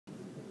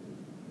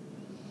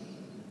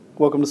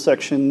Welcome to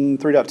section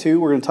 3.2.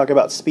 We're going to talk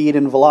about speed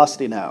and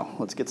velocity now.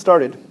 Let's get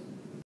started.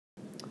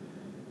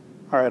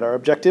 All right, our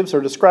objectives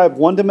are describe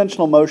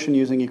one-dimensional motion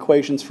using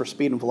equations for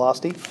speed and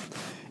velocity,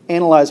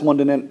 analyze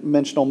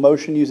one-dimensional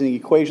motion using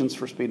equations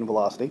for speed and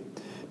velocity,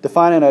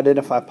 define and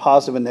identify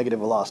positive and negative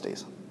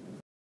velocities.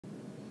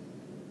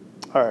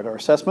 All right, our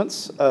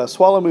assessments.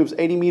 Swallow moves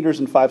 80 meters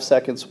in 5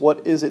 seconds.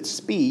 What is its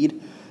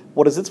speed?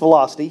 What is its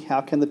velocity?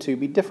 How can the two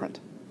be different?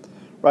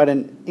 Write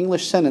an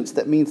English sentence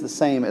that means the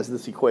same as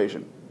this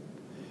equation.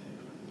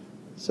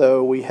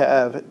 So we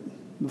have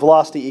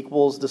velocity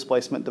equals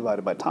displacement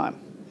divided by time.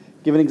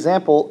 Give an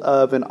example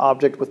of an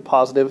object with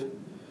positive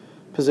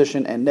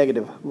position and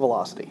negative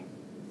velocity.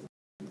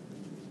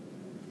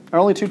 Our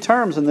only two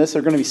terms in this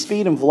are going to be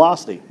speed and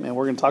velocity, and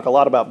we're going to talk a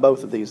lot about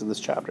both of these in this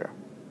chapter.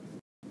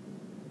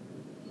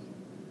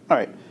 All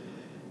right,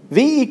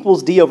 v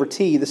equals d over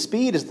t. The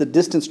speed is the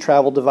distance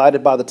traveled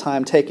divided by the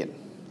time taken.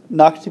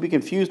 Not to be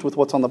confused with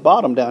what's on the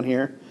bottom down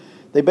here.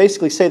 They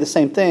basically say the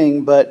same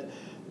thing, but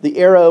the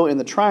arrow and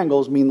the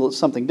triangles mean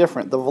something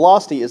different. The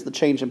velocity is the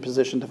change in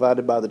position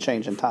divided by the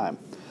change in time.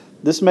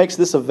 This makes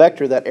this a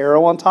vector, that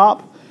arrow on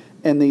top,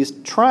 and these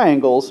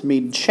triangles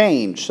mean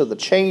change, so the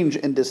change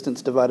in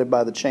distance divided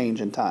by the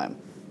change in time.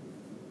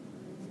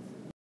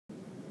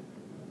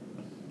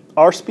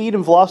 Are speed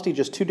and velocity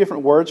just two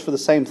different words for the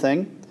same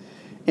thing?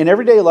 In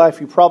everyday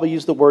life, you probably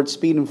use the words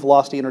speed and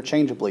velocity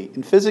interchangeably.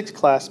 In physics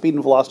class, speed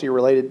and velocity are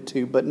related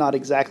to, but not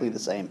exactly the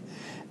same.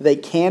 They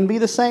can be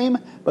the same,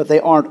 but they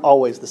aren't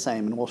always the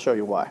same, and we'll show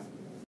you why.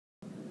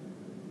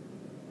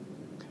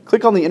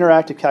 Click on the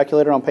interactive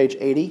calculator on page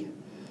 80,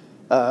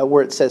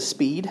 where it says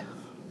speed.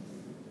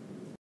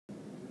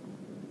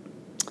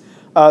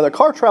 The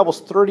car travels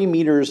 30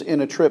 meters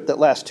in a trip that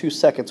lasts 2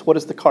 seconds. What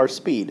is the car's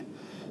speed?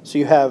 So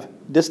you have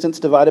distance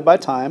divided by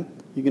time.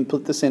 You can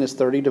put this in as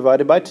 30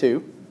 divided by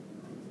 2.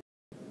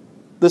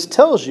 This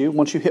tells you,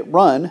 once you hit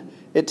run,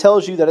 it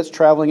tells you that it's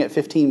traveling at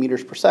 15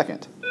 meters per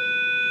second.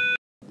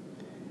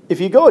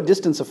 If you go a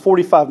distance of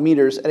 45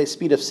 meters at a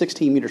speed of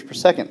 16 meters per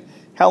second,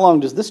 how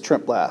long does this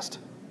trip last?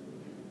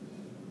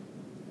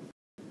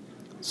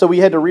 So we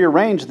had to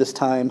rearrange this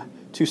time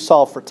to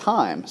solve for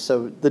time.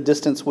 So the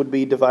distance would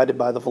be divided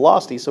by the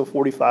velocity, so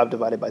 45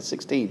 divided by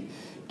 16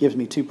 gives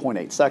me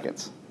 2.8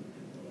 seconds.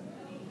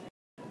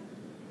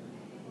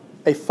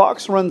 A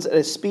fox runs at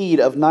a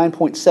speed of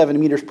 9.7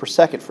 meters per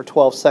second for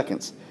 12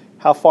 seconds.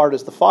 How far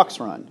does the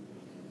fox run?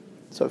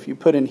 So if you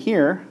put in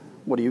here,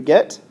 what do you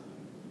get?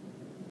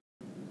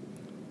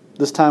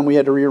 This time we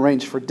had to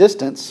rearrange for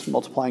distance,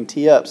 multiplying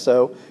t up,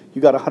 so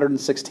you got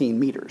 116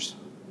 meters.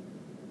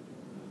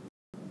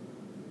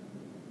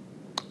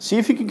 See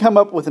if you can come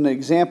up with an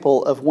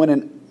example of when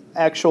an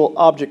actual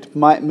object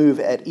might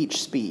move at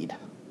each speed.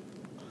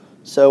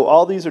 So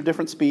all these are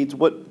different speeds.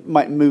 What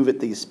might move at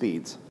these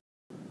speeds?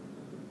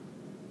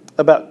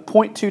 About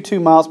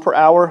 0.22 miles per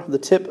hour, the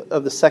tip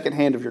of the second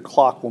hand of your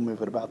clock will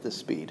move at about this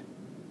speed.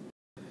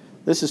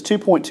 This is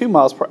 2.2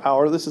 miles per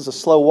hour. This is a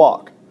slow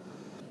walk.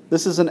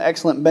 This is an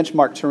excellent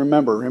benchmark to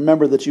remember.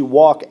 Remember that you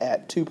walk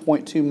at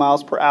 2.2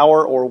 miles per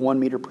hour or 1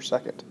 meter per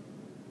second.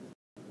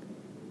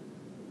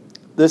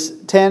 This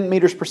 10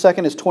 meters per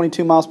second is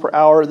 22 miles per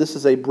hour. This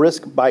is a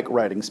brisk bike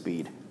riding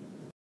speed.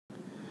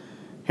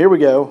 Here we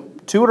go.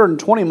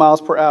 220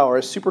 miles per hour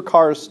is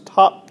supercar's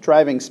top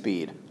driving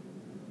speed.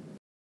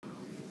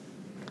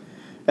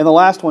 And the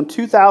last one,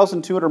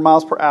 2,200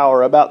 miles per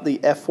hour, about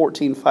the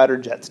F-14 fighter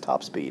jet's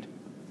top speed.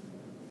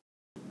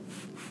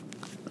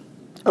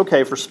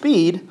 Okay, for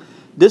speed,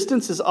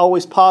 distance is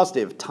always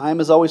positive. Time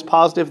is always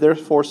positive,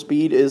 therefore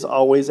speed is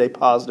always a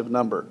positive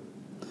number.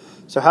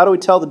 So how do we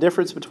tell the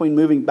difference between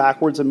moving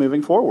backwards and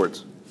moving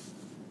forwards?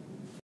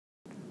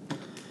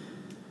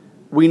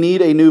 We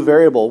need a new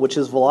variable, which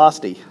is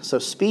velocity. So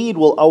speed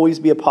will always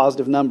be a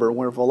positive number,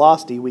 where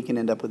velocity we can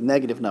end up with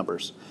negative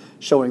numbers,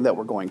 showing that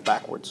we're going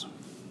backwards.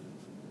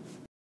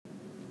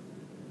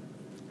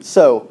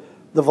 So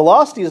the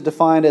velocity is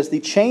defined as the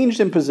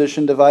change in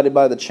position divided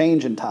by the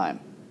change in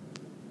time.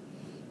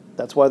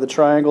 That's why the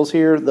triangles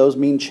here, those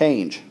mean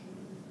change.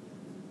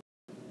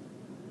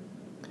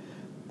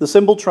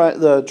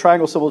 The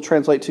triangle symbol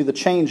translates to the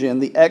change in.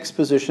 The x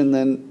position,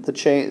 then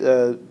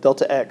the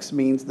delta x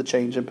means the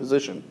change in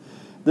position.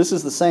 This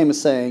is the same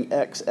as saying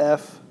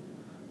xf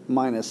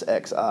minus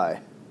xi.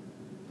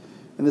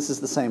 And this is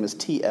the same as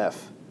tf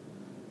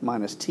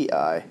minus ti,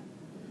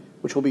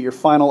 which will be your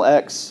final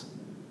x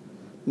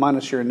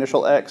minus your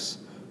initial x,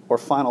 or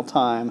final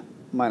time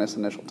minus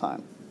initial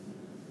time.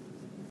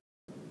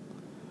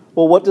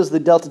 Well, what does the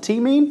delta t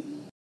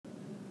mean?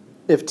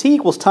 If t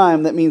equals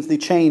time, that means the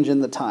change in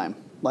the time,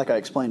 like I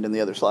explained in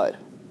the other slide.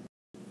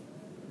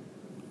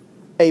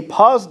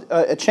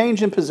 A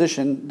change in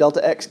position,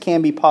 delta x,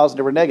 can be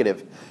positive or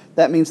negative.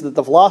 That means that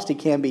the velocity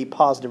can be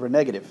positive or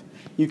negative.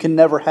 You can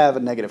never have a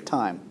negative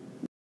time.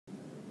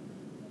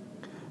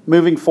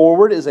 Moving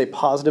forward is a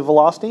positive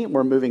velocity,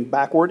 where moving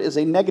backward is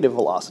a negative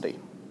velocity.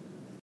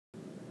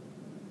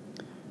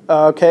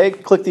 Okay,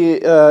 click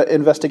the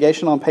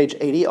investigation on page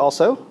 80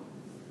 also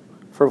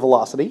for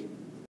velocity.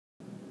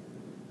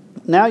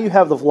 Now you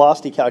have the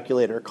velocity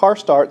calculator. A car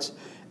starts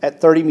at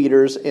 30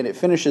 meters and it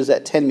finishes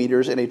at 10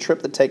 meters in a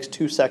trip that takes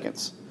 2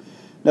 seconds.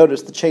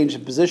 Notice the change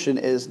in position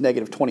is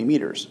negative 20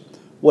 meters.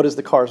 What is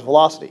the car's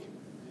velocity?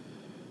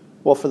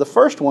 Well, for the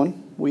first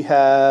one, we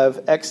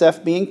have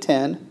XF being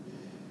 10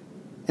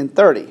 and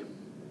 30.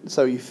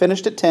 So you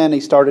finished at 10, he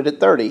started at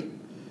 30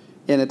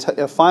 in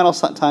a final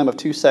time of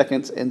 2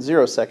 seconds and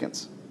 0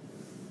 seconds.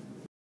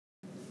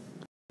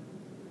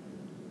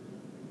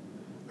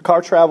 A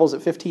car travels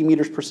at 15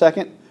 meters per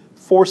second.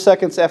 4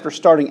 seconds after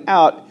starting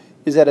out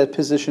is at a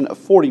position of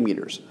 40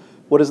 meters.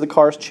 What is the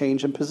car's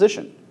change in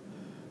position?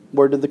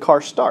 Where did the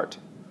car start?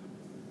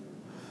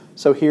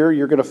 So here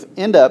you're going to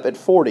end up at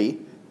 40.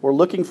 We're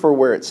looking for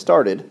where it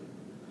started.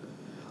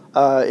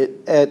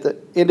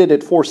 It ended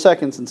at 4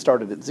 seconds and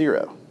started at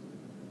 0.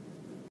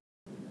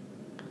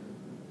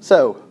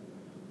 So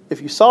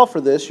if you solve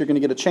for this, you're going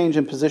to get a change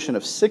in position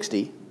of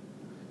 60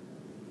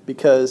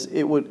 because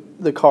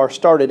the car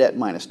started at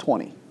minus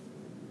 20.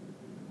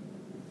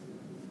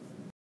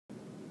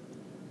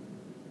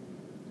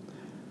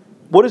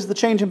 What is the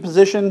change in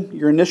position?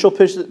 Your initial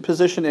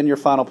position and your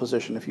final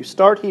position. If you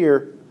start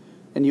here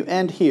and you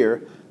end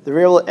here, the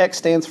variable x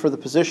stands for the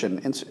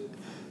position, and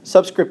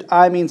subscript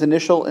I means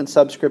initial and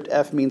subscript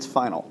f means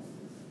final.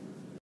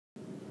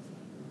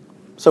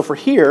 So for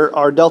here,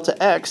 our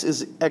delta x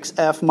is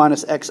xf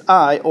minus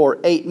xi, or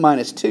 8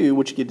 minus 2,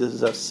 which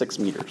gives us 6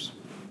 meters.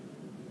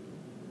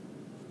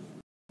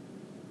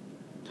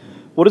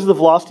 What is the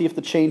velocity if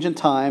the change in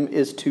time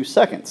is 2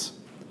 seconds?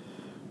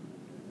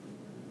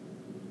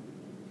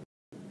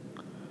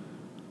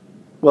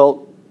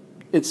 Well,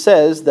 it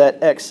says that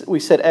we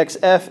said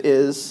xf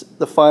is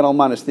the final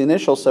minus the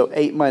initial, so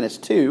 8 minus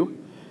 2,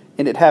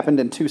 and it happened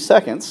in 2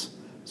 seconds.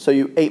 So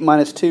 8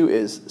 minus 2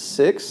 is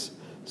 6.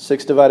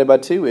 6 divided by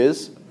 2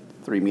 is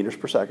 3 meters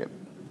per second.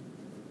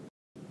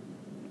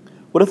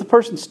 What if the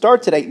person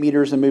starts at 8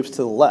 meters and moves to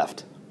the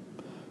left?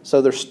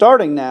 So they're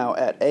starting now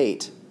at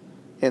 8,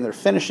 and they're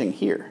finishing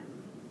here.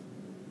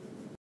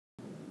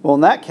 Well,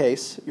 in that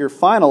case, your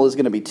final is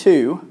going to be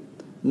 2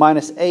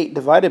 minus 8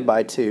 divided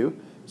by 2.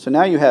 So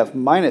now you have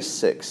minus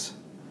 6.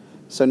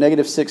 So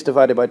negative 6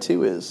 divided by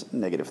 2 is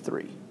negative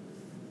 3.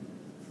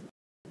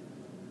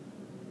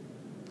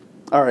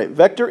 All right,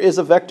 vector is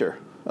a vector.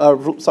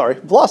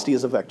 Velocity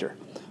is a vector.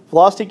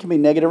 Velocity can be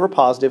negative or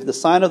positive. The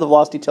sign of the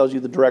velocity tells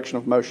you the direction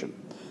of motion.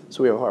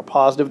 So we have our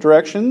positive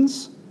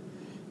directions,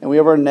 and we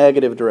have our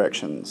negative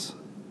directions.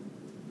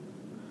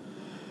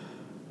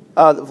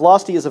 The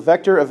velocity is a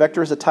vector. A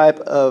vector is a type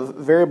of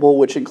variable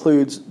which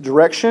includes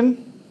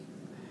direction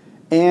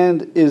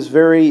and is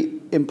very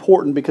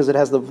important because it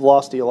has the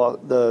velocity,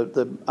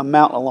 the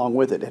amount along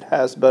with it. It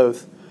has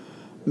both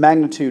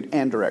magnitude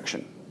and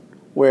direction,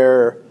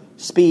 where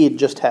speed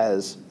just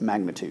has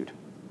magnitude.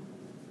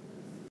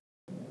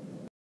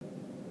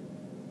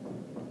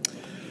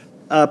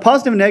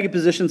 Positive and negative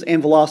positions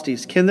and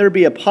velocities. Can there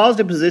be a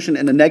positive position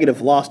and a negative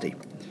velocity?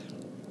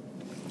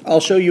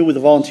 I'll show you with a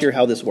volunteer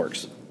how this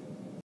works.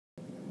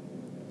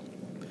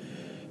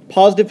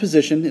 Positive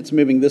position, it's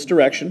moving this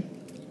direction.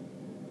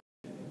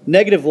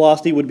 Negative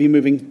velocity would be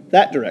moving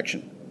that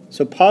direction.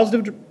 So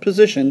positive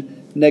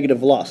position, negative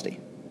velocity.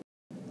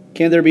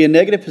 Can there be a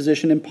negative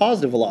position and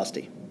positive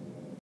velocity?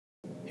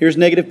 Here's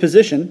negative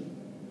position,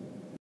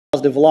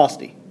 positive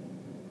velocity.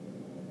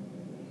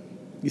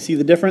 You see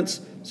the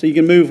difference? So you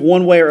can move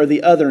one way or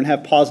the other and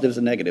have positives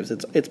and negatives.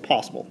 It's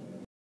possible.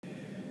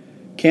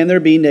 Can there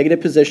be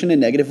negative position and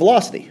negative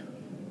velocity?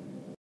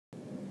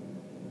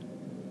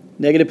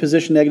 Negative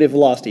position, negative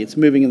velocity. It's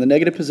moving in the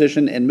negative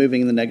position and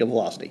moving in the negative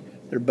velocity.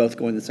 They're both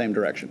going the same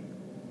direction.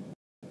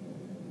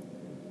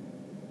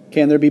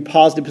 Can there be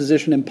positive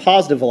position and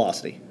positive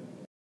velocity?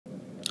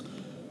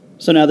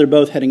 So now they're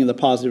both heading in the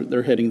positive.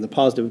 They're heading in the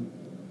positive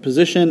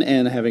position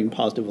and having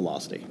positive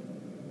velocity.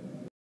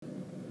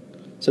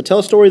 So tell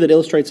a story that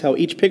illustrates how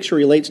each picture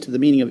relates to the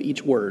meaning of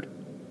each word.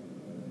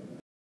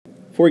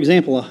 For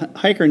example, a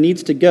hiker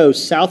needs to go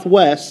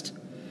southwest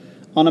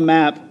on a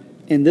map,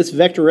 and this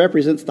vector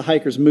represents the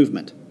hiker's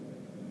movement.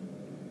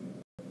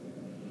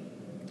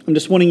 I'm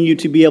just wanting you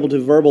to be able to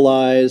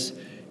verbalize.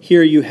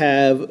 Here you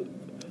have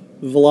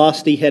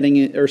velocity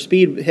heading or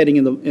speed heading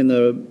in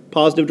the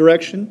positive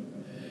direction.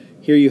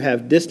 Here you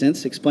have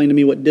distance. Explain to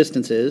me what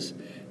distance is.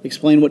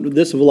 Explain what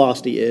this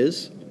velocity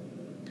is.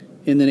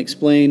 And then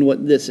explain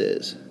what this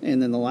is.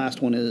 And then the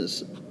last one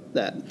is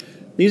that.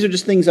 These are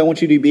just things I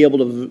want you to be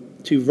able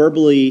to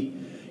verbally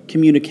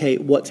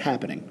communicate what's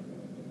happening.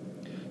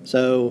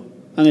 So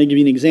I'm going to give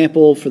you an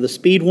example for the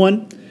speed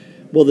one.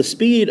 Well, the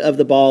speed of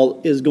the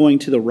ball is going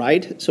to the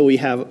right, so we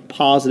have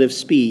positive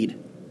speed.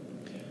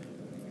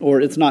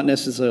 Or it's not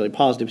necessarily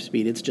positive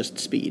speed, it's just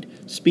speed.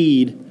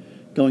 Speed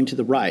going to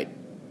the right.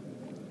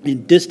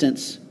 And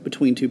distance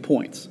between 2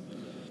 points.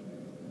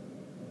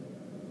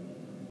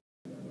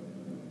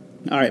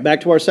 All right,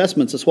 back to our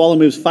assessments. A swallow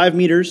moves 80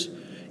 meters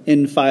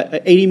in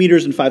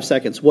 5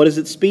 seconds. What is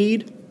its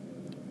speed?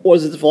 What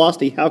is its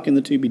velocity? How can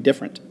the two be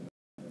different?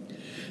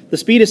 The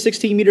speed is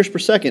 16 meters per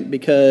second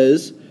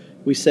because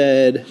we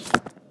said,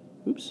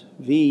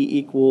 v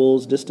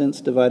equals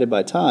distance divided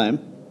by time,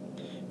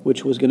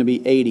 which was going to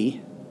be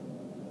 80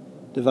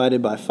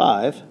 divided by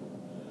 5,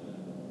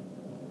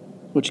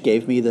 which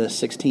gave me the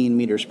 16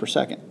 meters per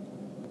second.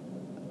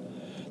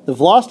 The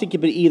velocity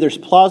could be either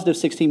positive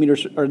 16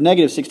 meters or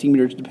negative 16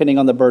 meters depending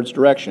on the bird's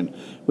direction.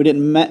 We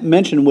didn't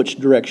mention which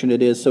direction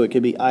it is, so it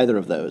could be either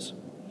of those.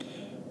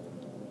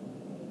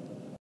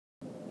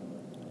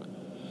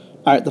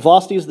 All right, the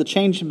velocity is the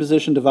change in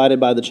position divided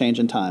by the change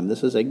in time.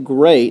 This is a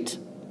great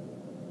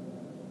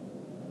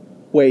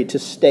way to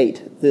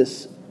state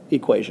this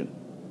equation.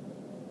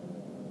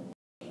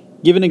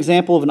 Give an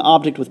example of an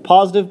object with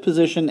positive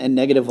position and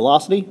negative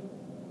velocity.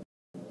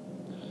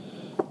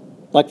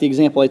 Like the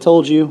example I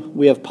told you,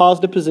 we have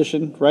positive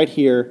position right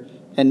here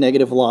and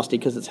negative velocity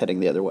because it's heading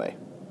the other way.